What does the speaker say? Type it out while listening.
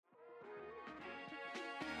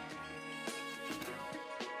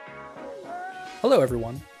Hello,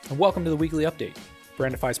 everyone, and welcome to the Weekly Update,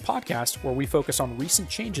 Brandify's podcast where we focus on recent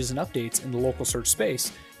changes and updates in the local search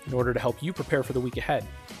space in order to help you prepare for the week ahead.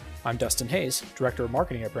 I'm Dustin Hayes, Director of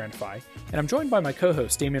Marketing at Brandify, and I'm joined by my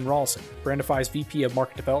co-host Damian Rawlson, Brandify's VP of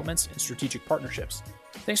Market Developments and Strategic Partnerships.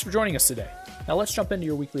 Thanks for joining us today. Now let's jump into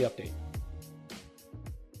your weekly update.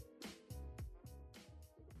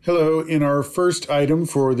 Hello. In our first item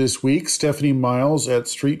for this week, Stephanie Miles at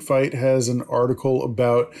Street Fight has an article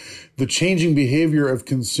about the changing behavior of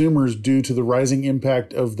consumers due to the rising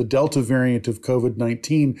impact of the Delta variant of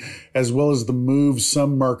COVID-19, as well as the moves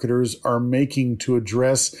some marketers are making to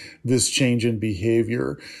address this change in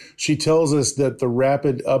behavior. She tells us that the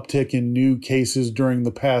rapid uptick in new cases during the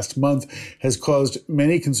past month has caused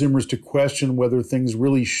many consumers to question whether things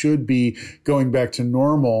really should be going back to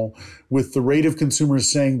normal, with the rate of consumers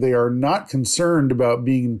saying they are not concerned about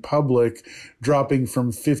being in public dropping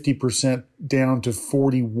from 50% down to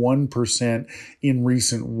 41% in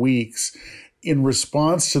recent weeks. In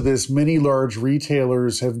response to this, many large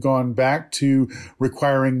retailers have gone back to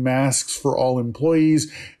requiring masks for all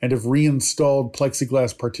employees and have reinstalled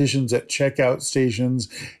plexiglass partitions at checkout stations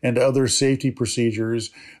and other safety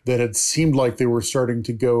procedures that had seemed like they were starting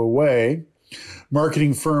to go away.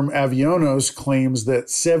 Marketing firm Avionos claims that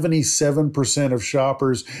 77% of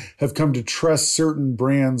shoppers have come to trust certain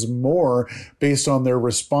brands more based on their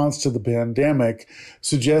response to the pandemic,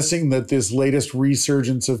 suggesting that this latest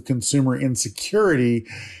resurgence of consumer insecurity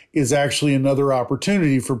is actually another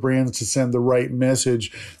opportunity for brands to send the right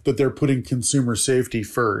message that they're putting consumer safety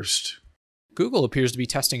first. Google appears to be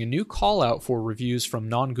testing a new call-out for reviews from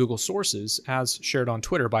non-Google sources, as shared on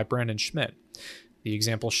Twitter by Brandon Schmidt. The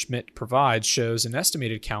example Schmidt provides shows an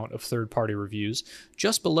estimated count of third-party reviews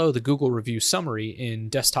just below the Google review summary in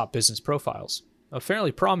desktop business profiles, a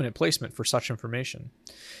fairly prominent placement for such information.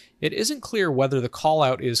 It isn't clear whether the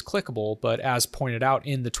callout is clickable, but as pointed out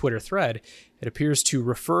in the Twitter thread, it appears to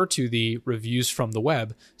refer to the Reviews from the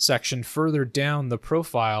Web section further down the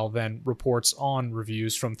profile than reports on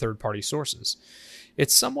reviews from third-party sources.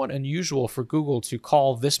 It's somewhat unusual for Google to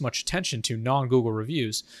call this much attention to non-Google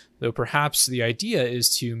reviews, though perhaps the idea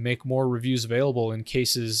is to make more reviews available in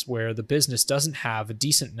cases where the business doesn't have a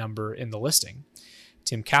decent number in the listing.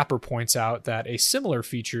 Tim Capper points out that a similar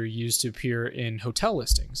feature used to appear in hotel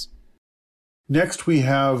listings. Next, we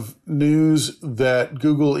have news that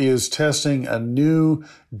Google is testing a new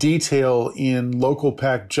detail in local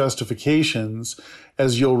pack justifications.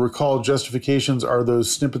 As you'll recall, justifications are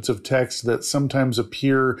those snippets of text that sometimes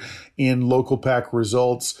appear in local pack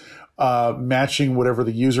results, matching whatever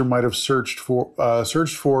the user might have searched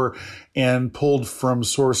for and pulled from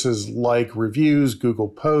sources like reviews, Google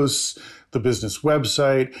Posts, the business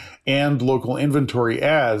website, and local inventory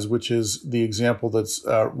ads, which is the example that's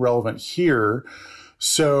relevant here.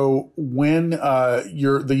 So when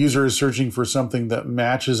the user is searching for something that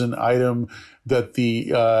matches an item that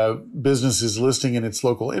the business is listing in its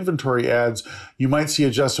local inventory ads, you might see a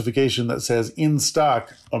justification that says in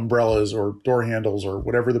stock umbrellas or door handles or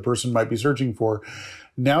whatever the person might be searching for.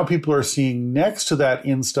 Now people are seeing next to that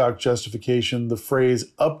in stock justification the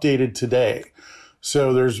phrase updated today.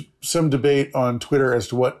 So there's some debate on Twitter as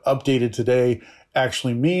to what updated today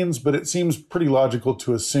actually means, but it seems pretty logical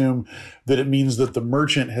to assume that it means that the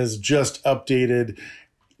merchant has just updated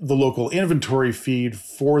the local inventory feed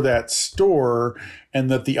for that store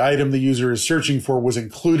and that the item the user is searching for was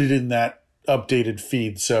included in that updated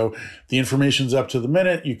feed. So the information's up to the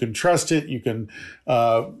minute. You can trust it. You can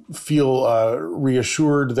feel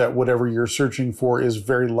reassured that whatever you're searching for is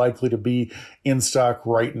very likely to be in stock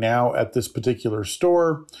right now at this particular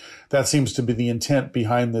store. That seems to be the intent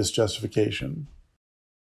behind this justification.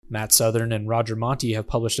 Matt Southern and Roger Monti have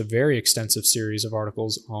published a very extensive series of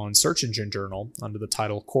articles on Search Engine Journal under the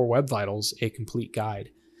title Core Web Vitals, A Complete Guide.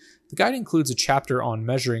 The guide includes a chapter on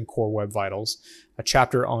measuring core web vitals, a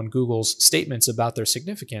chapter on Google's statements about their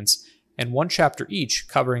significance, and one chapter each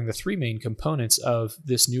covering the three main components of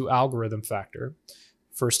this new algorithm factor: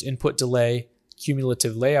 first input delay,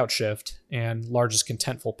 cumulative layout shift, and largest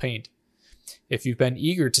contentful paint. If you've been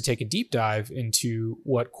eager to take a deep dive into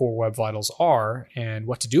what core web vitals are and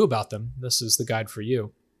what to do about them, this is the guide for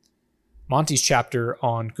you. Monty's chapter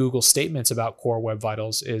on Google's statements about core web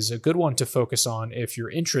vitals is a good one to focus on if your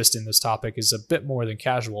interest in this topic is a bit more than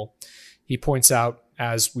casual. He points out,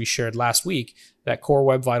 as we shared last week, that core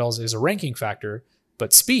web vitals is a ranking factor,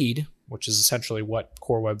 but speed, which is essentially what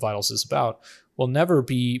core web vitals is about, will never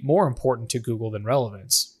be more important to Google than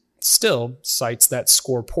relevance. Still, sites that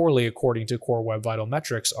score poorly according to core web vital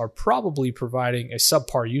metrics are probably providing a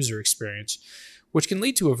subpar user experience, which can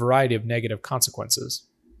lead to a variety of negative consequences.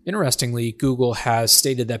 Interestingly, Google has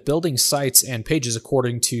stated that building sites and pages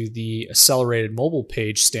according to the accelerated mobile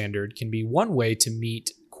page standard can be one way to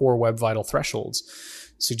meet Core Web Vital thresholds,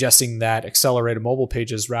 suggesting that accelerated mobile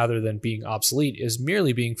pages, rather than being obsolete, is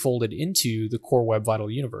merely being folded into the Core Web Vital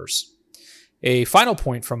universe. A final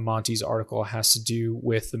point from Monty's article has to do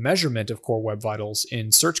with the measurement of Core Web Vitals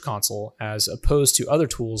in Search Console as opposed to other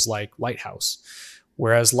tools like Lighthouse.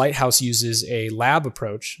 Whereas Lighthouse uses a lab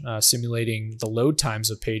approach, simulating the load times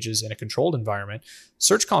of pages in a controlled environment,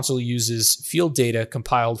 Search Console uses field data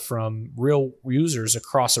compiled from real users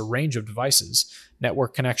across a range of devices,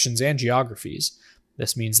 network connections, and geographies.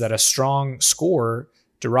 This means that a strong score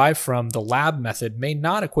derived from the lab method may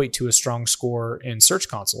not equate to a strong score in Search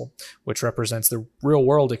Console, which represents the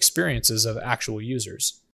real-world experiences of actual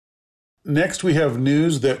users. Next, we have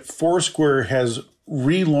news that Foursquare has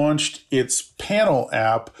relaunched its panel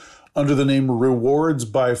app under the name Rewards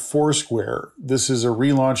by Foursquare. This is a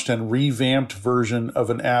relaunched and revamped version of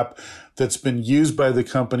an app that's been used by the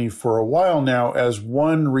company for a while now as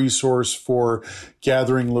one resource for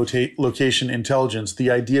gathering location intelligence.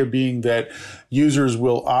 The idea being that users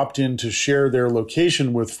will opt in to share their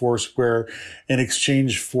location with Foursquare in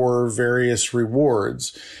exchange for various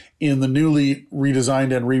rewards. In the newly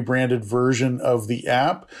redesigned and rebranded version of the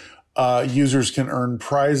app, users can earn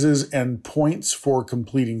prizes and points for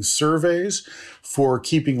completing surveys, for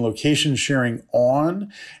keeping location sharing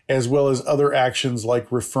on, as well as other actions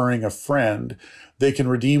like referring a friend. They can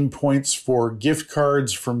redeem points for gift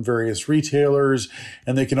cards from various retailers,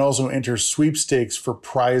 and they can also enter sweepstakes for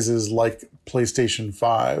prizes like PlayStation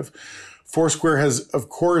 5. Foursquare has, of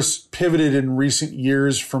course, pivoted in recent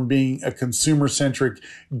years from being a consumer-centric,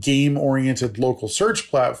 game-oriented local search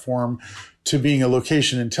platform to being a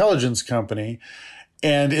location intelligence company.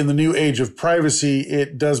 And in the new age of privacy,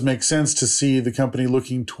 it does make sense to see the company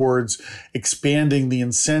looking towards expanding the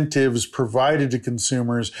incentives provided to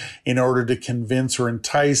consumers in order to convince or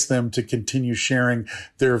entice them to continue sharing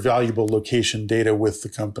their valuable location data with the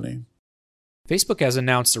company. Facebook has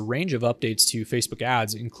announced a range of updates to Facebook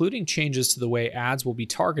ads, including changes to the way ads will be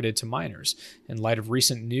targeted to minors. In light of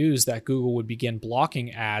recent news that Google would begin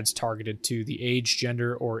blocking ads targeted to the age,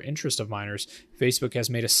 gender, or interest of minors, Facebook has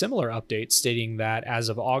made a similar update stating that as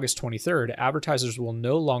of August 23rd, advertisers will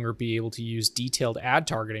no longer be able to use detailed ad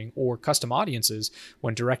targeting or custom audiences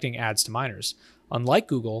when directing ads to minors. Unlike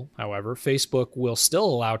Google, however, Facebook will still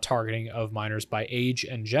allow targeting of minors by age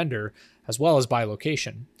and gender, as well as by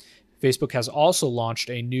location. Facebook has also launched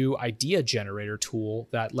a new idea generator tool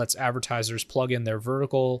that lets advertisers plug in their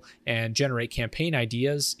vertical and generate campaign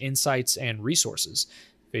ideas, insights, and resources.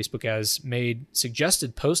 Facebook has made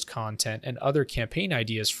suggested post content and other campaign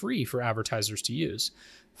ideas free for advertisers to use.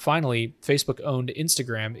 Finally, Facebook-owned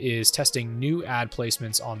Instagram is testing new ad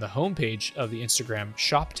placements on the homepage of the Instagram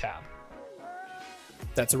Shop tab.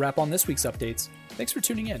 That's a wrap on this week's updates. Thanks for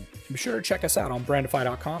tuning in. And be sure to check us out on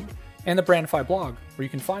Brandify.com and the Brandify blog, where you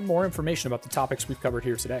can find more information about the topics we've covered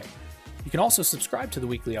here today. You can also subscribe to the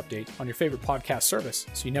weekly update on your favorite podcast service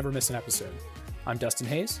so you never miss an episode. I'm Dustin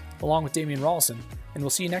Hayes, along with Damian Rawlson, and we'll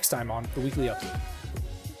see you next time on the Weekly Update.